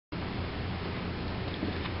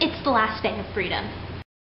It's the last day of freedom.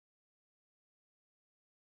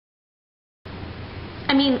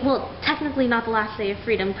 I mean, well, technically not the last day of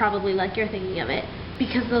freedom, probably like you're thinking of it,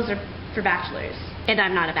 because those are for bachelors, and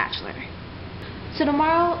I'm not a bachelor. So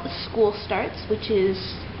tomorrow school starts, which is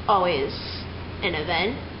always an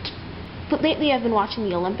event. But lately I've been watching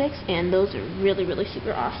the Olympics, and those are really, really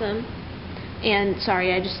super awesome. And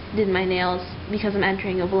sorry, I just did my nails because I'm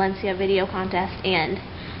entering a Valencia video contest, and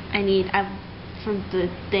from the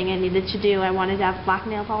thing I needed to do, I wanted to have black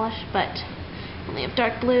nail polish, but I only have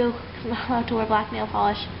dark blue because I'm not allowed to wear black nail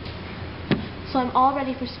polish. So I'm all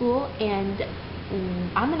ready for school, and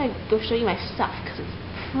I'm gonna go show you my stuff because it's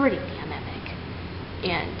pretty damn epic,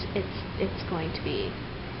 and it's going to be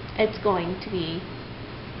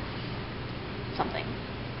something.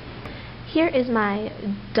 Here is my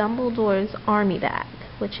Dumbledore's army bag,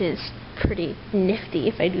 which is pretty nifty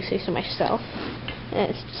if I do say so myself. And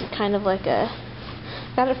it's just kind of like I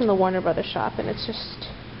got it from the Warner Brothers shop, and it's just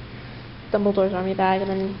Dumbledore's army bag, and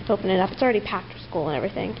then open it up. It's already packed for school and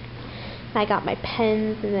everything. And I got my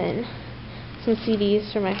pens, and then some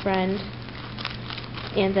CDs for my friend,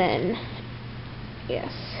 and then,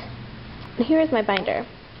 yes. And here is my binder,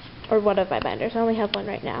 or one of my binders. I only have one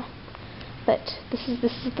right now. But this is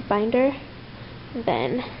the binder, and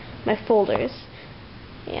then my folders,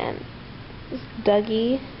 and this is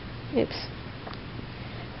Dougie, oops,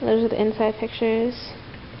 and those are the inside pictures.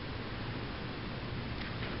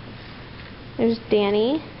 There's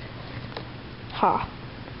Danny,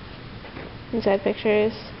 inside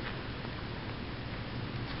pictures.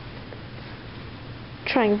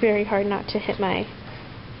 Trying very hard not to hit my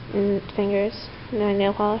fingers, my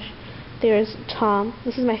nail polish. There's Tom.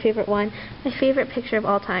 This is my favorite one. My favorite picture of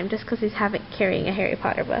all time, just because he's carrying a Harry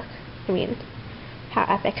Potter book. I mean, how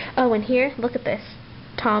epic. Oh, and here, look at this.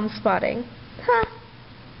 Tom spotting. Huh.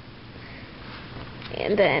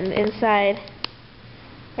 And then inside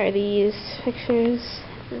are these pictures.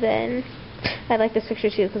 Then, I like this picture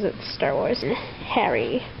too because it's Star Wars. And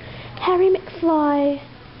Harry McFly.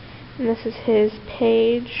 And this is his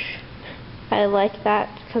page. I like that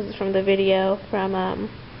because it's from the video from,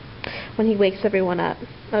 when he wakes everyone up.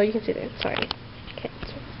 Oh, you can see there. Sorry. Okay.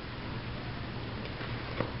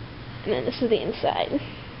 And then this is the inside.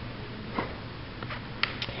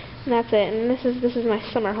 And that's it. And this is my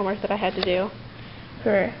summer homework that I had to do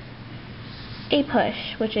for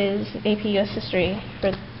APUSH, which is AP US History,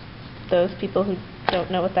 for those people who don't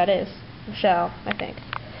know what that is. Michelle, I think.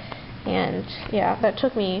 And yeah, that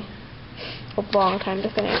took me a long time to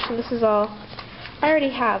finish. And this is all I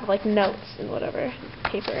already have, like notes and whatever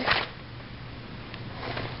paper.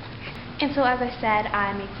 And so, as I said,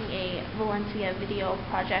 I'm making a Valencia video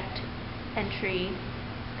project entry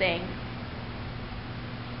thing.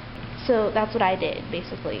 So that's what I did,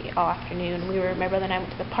 basically, all afternoon. My brother and I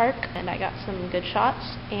went to the park, and I got some good shots,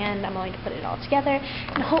 and I'm going to put it all together,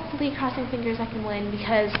 and hopefully, crossing fingers, I can win,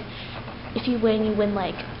 because if you win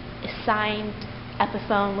like a signed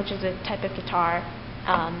Epiphone, which is a type of guitar,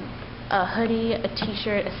 a hoodie, a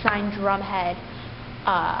t-shirt, a signed drum head,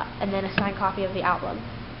 and then a signed copy of the album,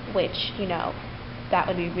 which, you know, that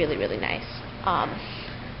would be really, really nice.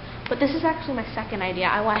 But this is actually my second idea.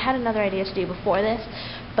 I had another idea to do before this,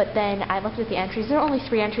 but then I looked at the entries. There are only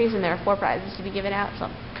 3 entries, and there are 4 prizes to be given out, so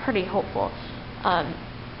I'm pretty hopeful.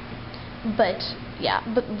 But yeah,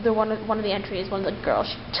 but one of the entries, one of the girls,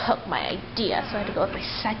 she took my idea, so I had to go with my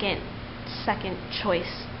second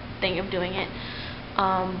choice thing of doing it.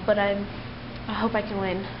 But I hope I can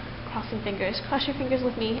win. Crossing fingers. Cross your fingers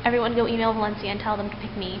with me. Everyone go email Valencia and tell them to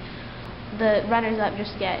pick me. The runners-up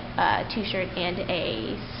just get a t-shirt and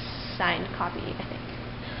a signed copy, I think.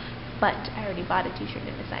 But I already bought a t-shirt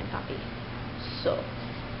and a signed copy. So,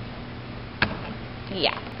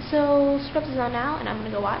 yeah. So, Scrubs is on now, and I'm going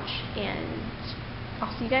to go watch, and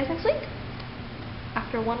I'll see you guys next week.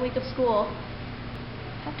 After 1 week of school.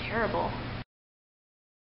 How terrible.